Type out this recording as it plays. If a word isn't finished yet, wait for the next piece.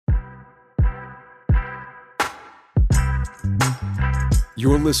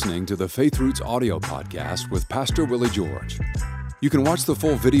You're listening to the Faith Roots audio podcast with Pastor Willie George. You can watch the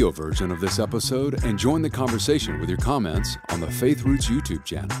full video version of this episode and join the conversation with your comments on the Faith Roots YouTube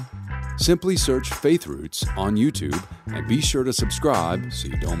channel. Simply search Faith Roots on YouTube and be sure to subscribe so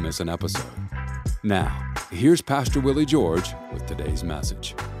you don't miss an episode. Now, here's Pastor Willie George with today's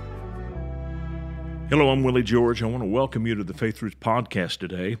message. Hello, I'm Willie George. I want to welcome you to the Faith Roots podcast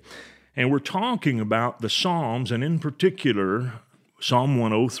today. And we're talking about the Psalms, and in particular, Psalm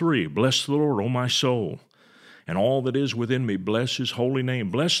 103, Bless the Lord, O my soul, and all that is within me, bless His holy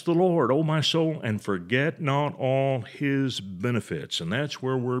name. Bless the Lord, O my soul, and forget not all His benefits. And that's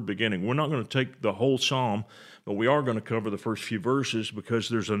where we're beginning. We're not going to take the whole Psalm, but we are going to cover the first few verses because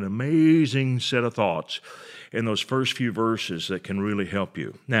there's an amazing set of thoughts in those first few verses that can really help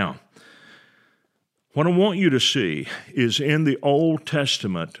you. Now, what I want you to see is in the Old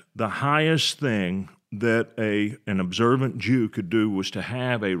Testament, the highest thing that an observant Jew could do was to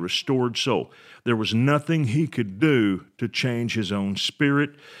have a restored soul. There was nothing he could do to change his own spirit,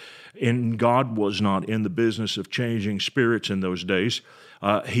 and God was not in the business of changing spirits in those days.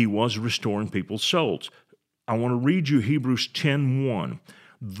 He was restoring people's souls. I want to read you Hebrews 10:1.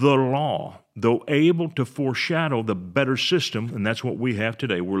 The law, though able to foreshadow the better system, and that's what we have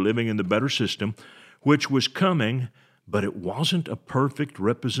today, we're living in the better system, which was coming, but it wasn't a perfect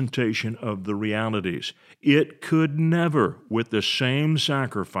representation of the realities. It could never, with the same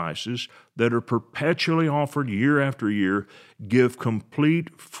sacrifices that are perpetually offered year after year, give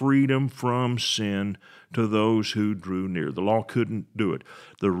complete freedom from sin to those who drew near. The law couldn't do it.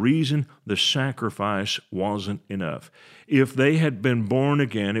 The reason the sacrifice wasn't enough. If they had been born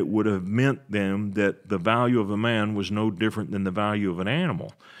again, it would have meant them that the value of a man was no different than the value of an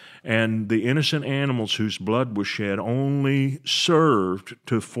animal. And the innocent animals whose blood was shed only served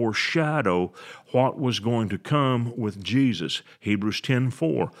to foreshadow what was going to come with Jesus. Hebrews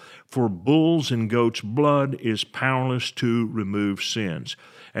 10:4, for bulls and goats' blood is powerless to remove sins.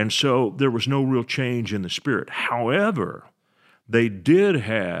 And so there was no real change in the spirit. However, they did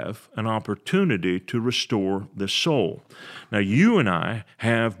have an opportunity to restore the soul. Now, you and I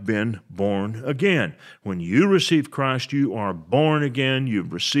have been born again. When you receive Christ, you are born again.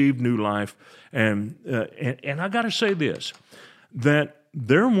 You've received new life. And I got to say this, that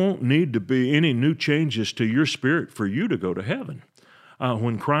there won't need to be any new changes to your spirit for you to go to heaven.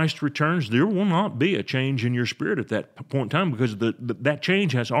 When Christ returns, there will not be a change in your spirit at that point in time because that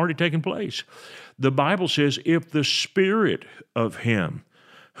change has already taken place. The Bible says, if the Spirit of Him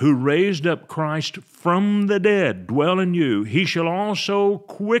who raised up Christ from the dead dwell in you, He shall also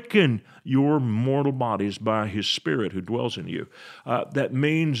quicken your mortal bodies by His Spirit who dwells in you. That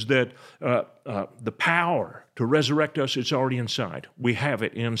means that the power to resurrect us, it's already inside. We have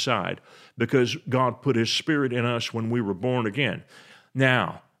it inside because God put His Spirit in us when we were born again.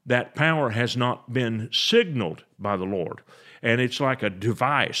 Now, that power has not been signaled by the Lord. And it's like a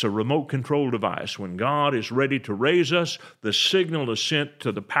device, a remote control device. When God is ready to raise us, the signal is sent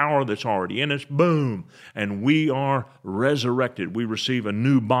to the power that's already in us, boom, and we are resurrected. We receive a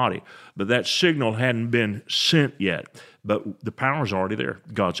new body. But that signal hadn't been sent yet. But the power's already there.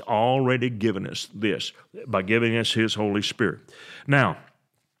 God's already given us this by giving us His Holy Spirit. Now,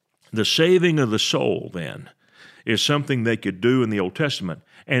 the saving of the soul, then, is something they could do in the Old Testament,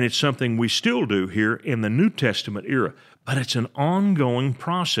 and it's something we still do here in the New Testament era. But it's an ongoing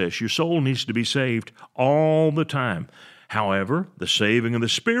process. Your soul needs to be saved all the time. However, the saving of the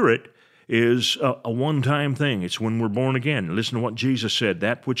Spirit is a one-time thing. It's when we're born again. Listen to what Jesus said,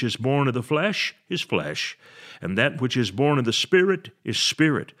 that which is born of the flesh is flesh, and that which is born of the Spirit is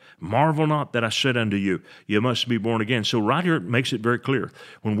spirit. Marvel not that I said unto you, you must be born again. So right here it makes it very clear.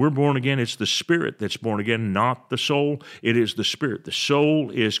 When we're born again, it's the Spirit that's born again, not the soul. It is the Spirit. The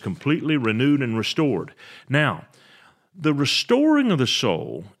soul is completely renewed and restored. Now, the restoring of the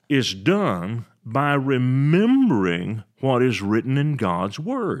soul is done by remembering what is written in God's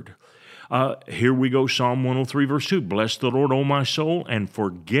Word. Here we go, Psalm 103, verse 2. Bless the Lord, O my soul, and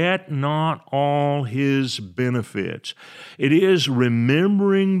forget not all His benefits. It is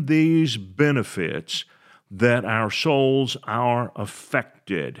remembering these benefits that our souls are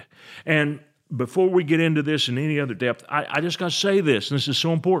affected. And before we get into this in any other depth, I just got to say this, and this is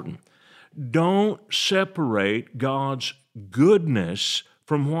so important. Don't separate God's goodness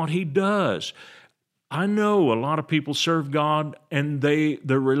from what He does. I know a lot of people serve God and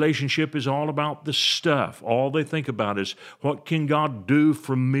their relationship is all about the stuff. All they think about is, what can God do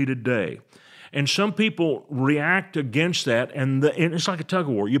for me today? And some people react against that, and it's like a tug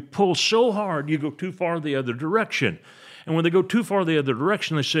of war. You pull so hard, you go too far the other direction. And when they go too far the other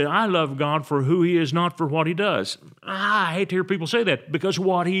direction, they say, I love God for who He is, not for what He does. I hate to hear people say that, because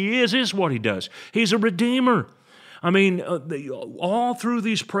what He is what He does. He's a redeemer. I mean, all through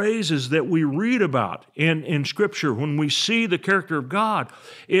these praises that we read about in Scripture, when we see the character of God,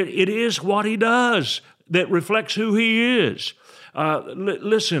 it is what He does that reflects who He is.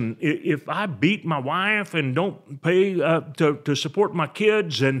 Listen, if I beat my wife and don't pay to support my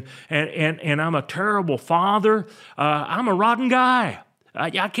kids, and I'm a terrible father, I'm a rotten guy.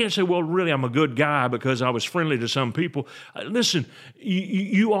 I can't say, well, really, I'm a good guy because I was friendly to some people. Listen,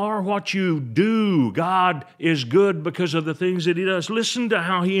 you are what you do. God is good because of the things that He does. Listen to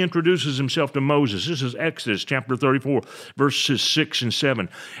how He introduces Himself to Moses. This is Exodus chapter 34, verses 6 and 7.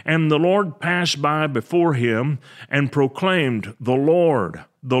 And the Lord passed by before him and proclaimed, the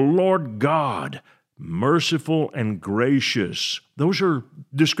Lord God, merciful and gracious. Those are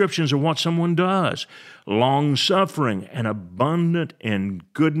descriptions of what someone does. Long-suffering and abundant in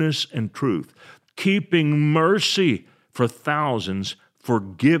goodness and truth, keeping mercy for thousands,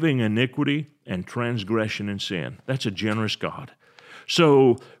 forgiving iniquity and transgression and sin. That's a generous God.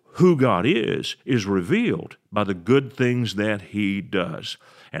 So who God is revealed by the good things that He does.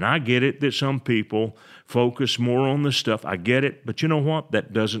 And I get it that some people focus more on the stuff. I get it. But you know what?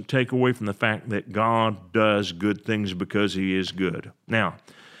 That doesn't take away from the fact that God does good things because He is good. Now,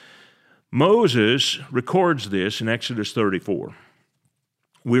 Moses records this in Exodus 34.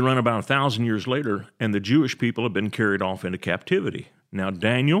 We run about 1,000 years later, and the Jewish people have been carried off into captivity. Now,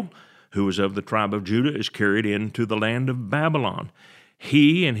 Daniel, who is of the tribe of Judah, is carried into the land of Babylon.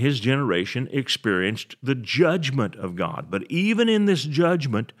 He and his generation experienced the judgment of God. But even in this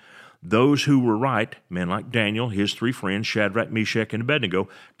judgment, those who were right, men like Daniel, his three friends, Shadrach, Meshach, and Abednego,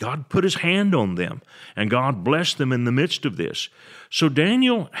 God put His hand on them, and God blessed them in the midst of this. So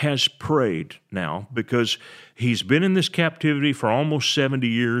Daniel has prayed now because he's been in this captivity for almost 70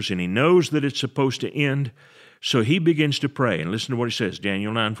 years, and he knows that it's supposed to end. So he begins to pray, and listen to what he says,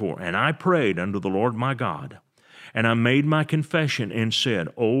 Daniel 9:4. And I prayed unto the Lord my God, and I made my confession and said,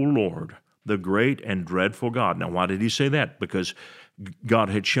 O Lord, the great and dreadful God. Now, why did he say that? Because God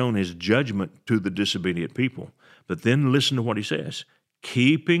had shown His judgment to the disobedient people. But then listen to what he says.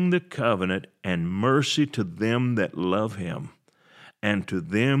 Keeping the covenant and mercy to them that love Him and to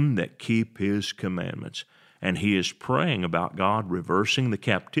them that keep His commandments. And he is praying about God reversing the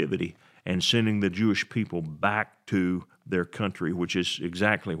captivity and sending the Jewish people back to their country, which is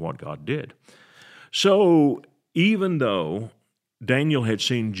exactly what God did. So even though Daniel had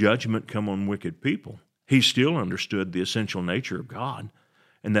seen judgment come on wicked people, he still understood the essential nature of God,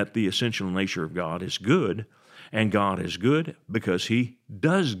 and that the essential nature of God is good, and God is good because He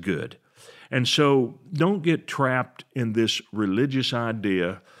does good. And so don't get trapped in this religious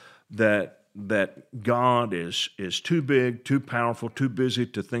idea that God is too big, too powerful, too busy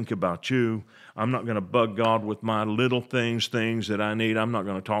to think about you. I'm not going to bug God with my little things that I need. I'm not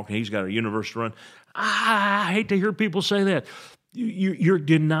going to talk. He's got a universe to run. I hate to hear people say that. You're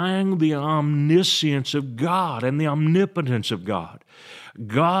denying the omniscience of God and the omnipotence of God.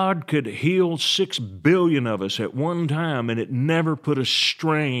 God could heal 6 billion of us at one time, and it never put a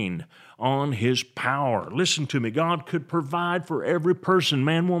strain on His power. Listen to me. God could provide for every person,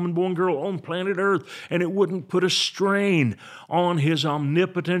 man, woman, boy, and girl on planet Earth, and it wouldn't put a strain on His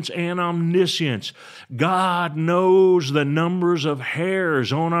omnipotence and omniscience. God knows the numbers of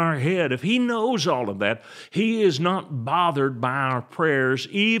hairs on our head. If He knows all of that, He is not bothered by our prayers,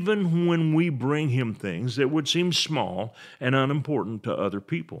 even when we bring Him things that would seem small and unimportant to other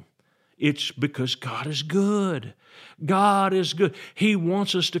people. It's because God is good. God is good. He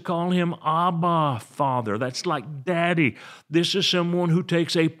wants us to call Him Abba, Father. That's like Daddy. This is someone who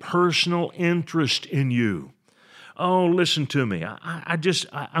takes a personal interest in you. Oh, listen to me.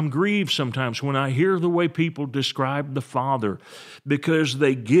 I'm grieved sometimes when I hear the way people describe the Father, because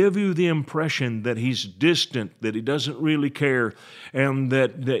they give you the impression that He's distant, that He doesn't really care, and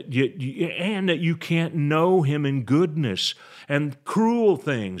that you can't know Him in goodness and cruel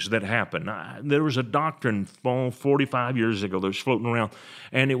things that happen. There was a doctrine 45 years ago that was floating around,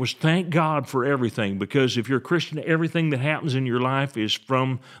 and it was thank God for everything, because if you're a Christian, everything that happens in your life is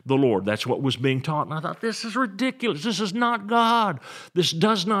from the Lord. That's what was being taught, and I thought, this is ridiculous. This is not God. This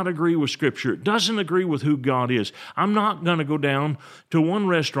does not agree with Scripture. It doesn't agree with who God is. I'm not going to go down to one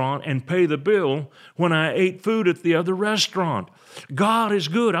restaurant and pay the bill when I ate food at the other restaurant. God is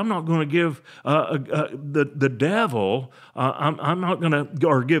good. I'm not going to give the devil, I'm not going to,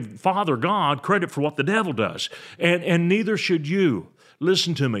 or give Father God credit for what the devil does. And neither should you.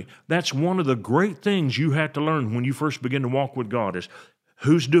 Listen to me. That's one of the great things you have to learn when you first begin to walk with God is,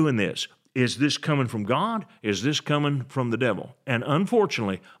 who's doing this? Is this coming from God? Is this coming from the devil? And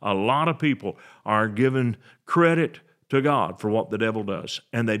unfortunately, a lot of people are giving credit to God for what the devil does,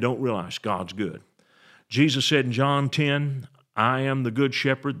 and they don't realize God's good. Jesus said in John 10, I am the good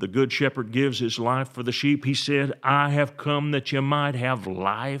shepherd. The good shepherd gives his life for the sheep. He said, I have come that you might have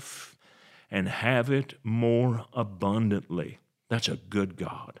life and have it more abundantly. That's a good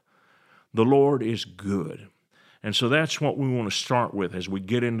God. The Lord is good. And so that's what we want to start with as we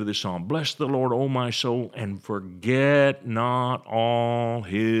get into this psalm. Bless the Lord, O my soul, and forget not all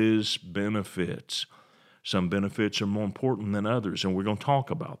his benefits. Some benefits are more important than others, and we're going to talk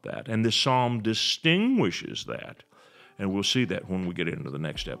about that. And this psalm distinguishes that, and we'll see that when we get into the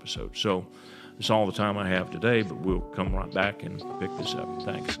next episode. So that's all the time I have today, but we'll come right back and pick this up.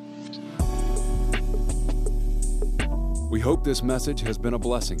 Thanks. We hope this message has been a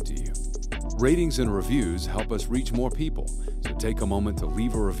blessing to you. Ratings and reviews help us reach more people, so take a moment to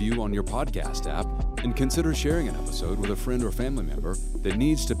leave a review on your podcast app and consider sharing an episode with a friend or family member that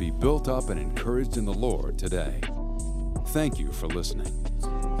needs to be built up and encouraged in the Lord today. Thank you for listening.